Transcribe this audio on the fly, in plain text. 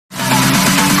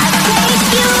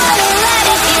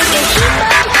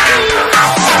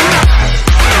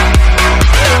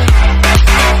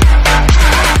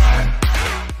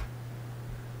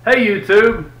Hey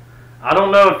YouTube, I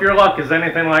don't know if your luck is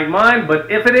anything like mine,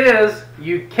 but if it is,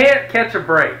 you can't catch a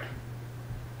break.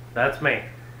 That's me.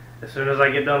 As soon as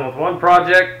I get done with one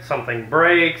project, something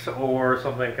breaks or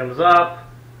something comes up,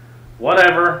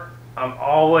 whatever, I'm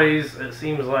always, it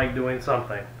seems like, doing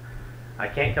something. I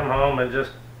can't come home and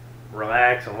just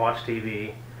relax and watch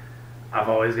TV. I've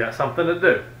always got something to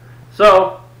do.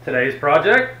 So, today's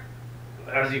project,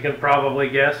 as you can probably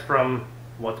guess from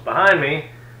what's behind me,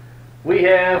 we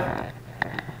have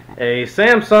a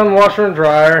Samsung washer and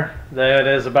dryer that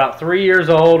is about 3 years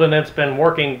old and it's been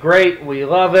working great. We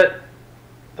love it.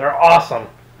 They're awesome.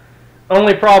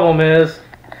 Only problem is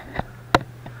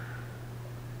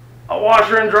a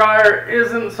washer and dryer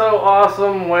isn't so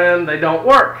awesome when they don't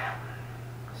work.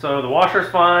 So the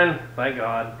washer's fine, thank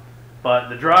God, but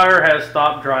the dryer has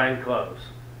stopped drying clothes.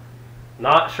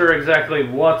 Not sure exactly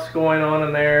what's going on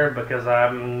in there because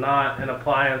I'm not an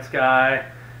appliance guy.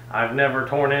 I've never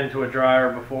torn into a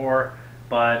dryer before,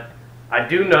 but I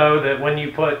do know that when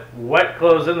you put wet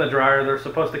clothes in the dryer, they're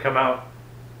supposed to come out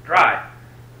dry,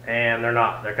 and they're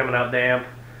not. They're coming out damp.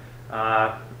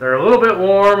 They're a little bit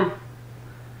warm.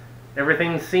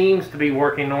 Everything seems to be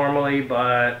working normally,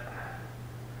 but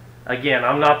again,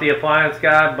 I'm not the appliance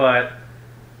guy, but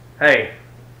hey,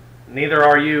 neither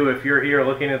are you if you're here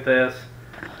looking at this.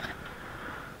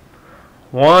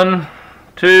 1,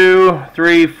 2,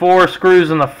 3, 4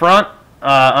 screws in the front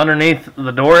underneath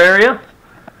the door area,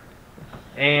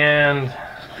 and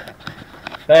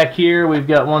back here we've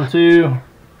got 1, 2,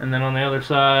 and then on the other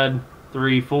side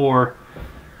 3, 4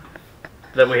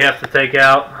 that we have to take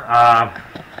out.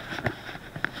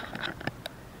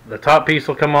 The top piece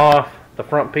will come off, the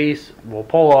front piece will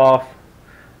pull off.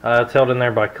 It's held in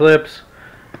there by clips,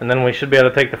 and then we should be able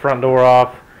to take the front door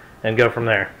off and go from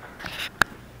there.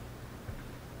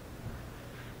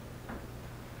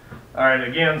 Alright,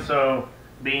 again, so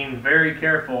being very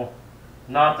careful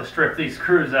not to strip these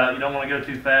screws out. You don't want to go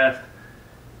too fast.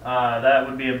 That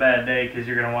would be a bad day because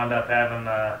you're going to wind up having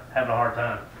a hard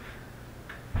time.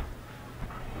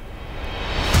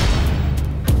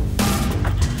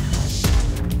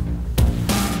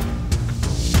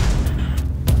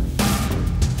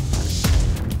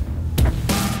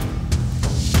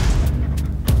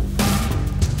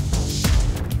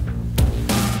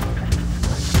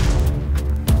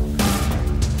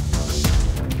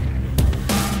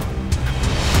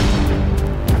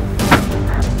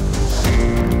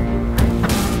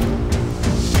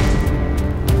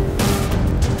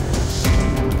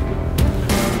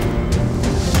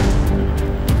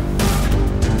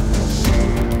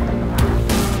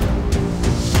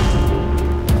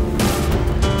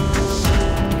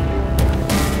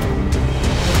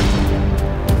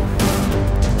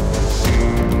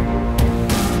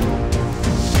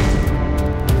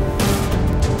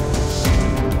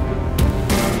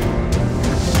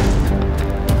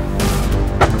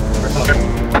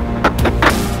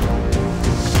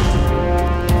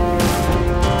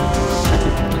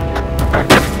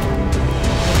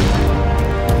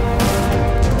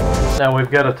 Now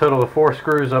we've got a total of 4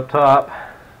 screws up top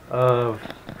of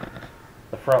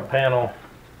the front panel,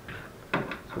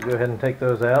 so go ahead and take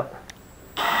those out.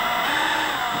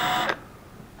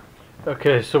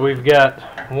 Okay, so we've got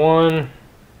 1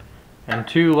 and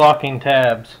 2 locking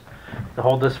tabs to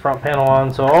hold this front panel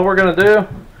on. So all we're going to do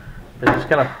is just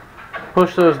kind of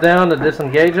push those down to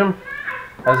disengage them.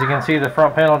 As you can see, the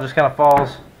front panel just kind of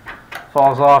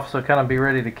falls off, so kind of be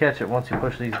ready to catch it once you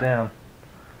push these down.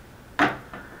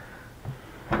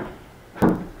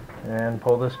 And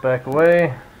pull this back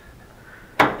away,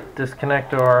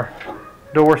 disconnect our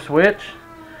door switch,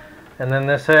 and then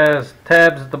this has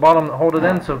tabs at the bottom that hold it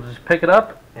in, so just pick it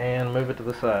up and move it to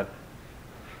the side.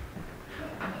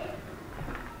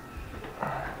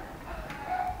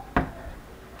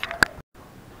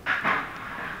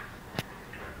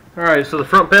 Alright, so the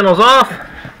front panel's off,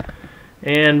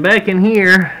 and back in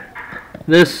here,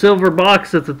 this silver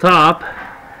box at the top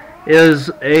is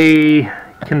a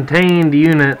contained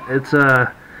unit. It's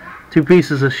 2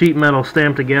 pieces of sheet metal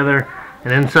stamped together,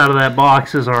 and inside of that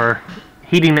box is our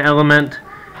heating element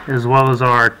as well as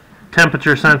our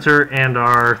temperature sensor and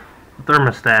our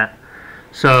thermostat.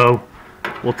 So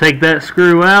we'll take that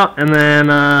screw out, and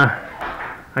then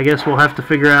I guess we'll have to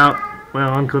figure out, well,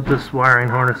 unclip this wiring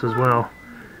harness as well.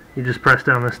 You just press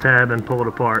down this tab and pull it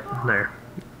apart. There,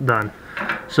 done.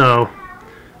 So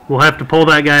we'll have to pull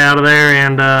that guy out of there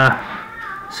and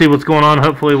see what's going on.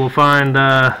 Hopefully we'll find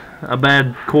a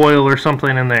bad coil or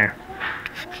something in there.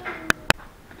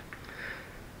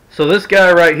 So this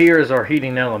guy right here is our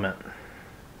heating element.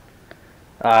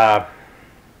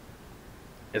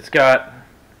 It's got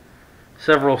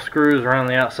several screws around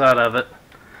the outside of it.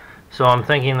 So I'm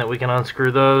thinking that we can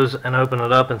unscrew those and open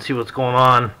it up and see what's going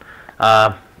on.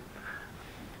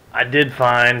 I did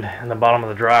find in the bottom of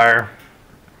the dryer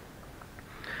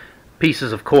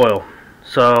pieces of coil.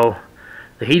 So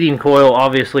the heating coil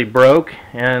obviously broke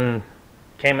and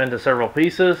came into several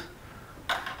pieces.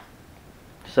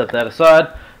 Set that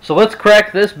aside. So let's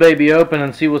crack this baby open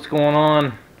and see what's going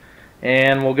on,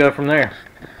 and we'll go from there.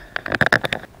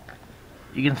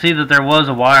 You can see that there was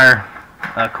a wire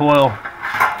coil.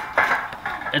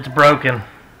 It's broken.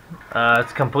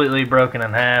 It's completely broken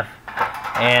in half,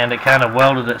 and it kind of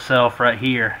welded itself right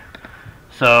here.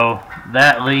 So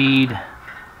that lead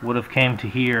would have came to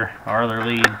here, our other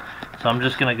lead. So I'm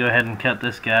just going to go ahead and cut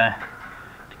this guy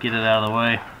to get it out of the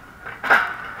way.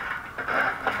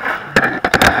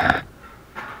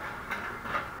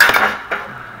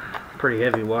 Pretty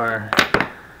heavy wire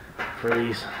for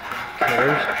these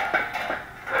cutters.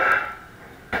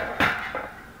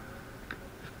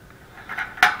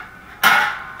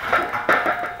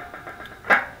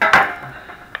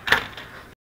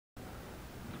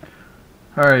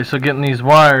 Alright, so getting these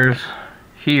wires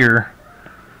here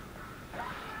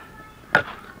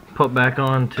put back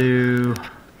onto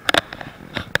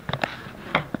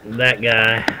that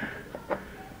guy,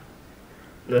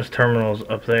 those terminals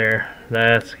up there,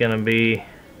 that's going to be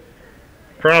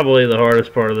probably the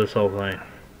hardest part of this whole thing.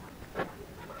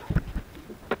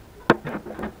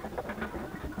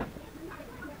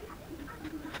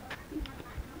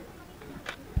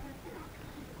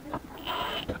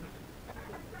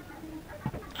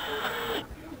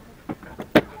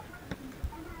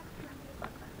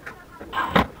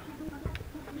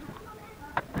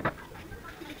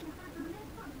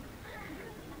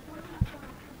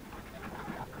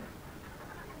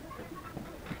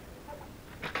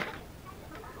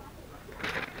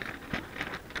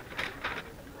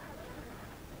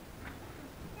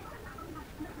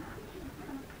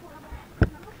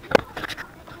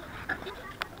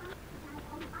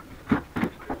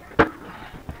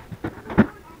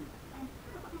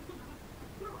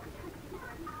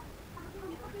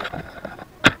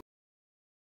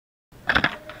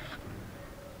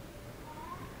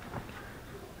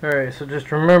 Alright, so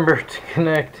just remember to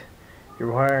connect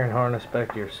your wiring harness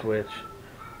back to your switch.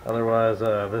 Otherwise,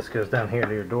 this goes down here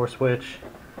to your door switch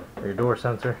or your door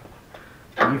sensor.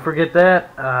 If you forget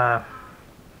that,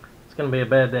 it's going to be a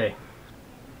bad day.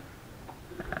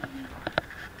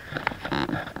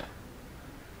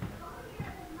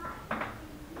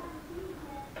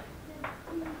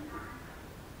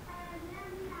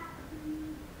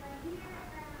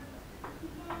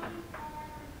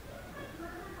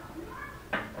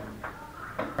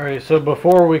 Alright, so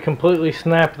before we completely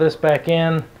snap this back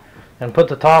in and put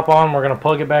the top on, we're going to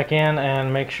plug it back in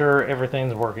and make sure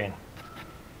everything's working.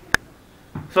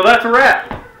 So that's a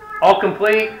wrap. All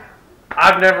complete.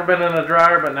 I've never been in a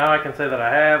dryer, but now I can say that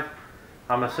I have.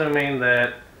 I'm assuming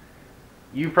that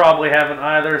you probably haven't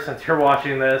either since you're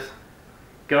watching this.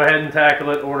 Go ahead and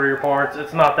tackle it, order your parts.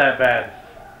 It's not that bad.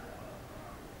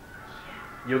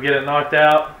 You'll get it knocked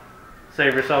out,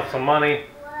 save yourself some money.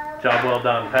 Job well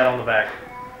done. Pat on the back.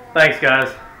 Thanks, guys.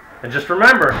 And just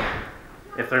remember,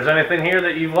 if there's anything here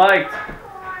that you've liked,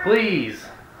 please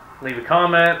leave a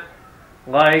comment,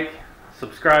 like,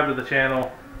 subscribe to the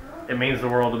channel. It means the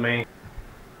world to me.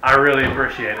 I really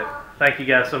appreciate it. Thank you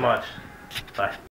guys so much. Bye.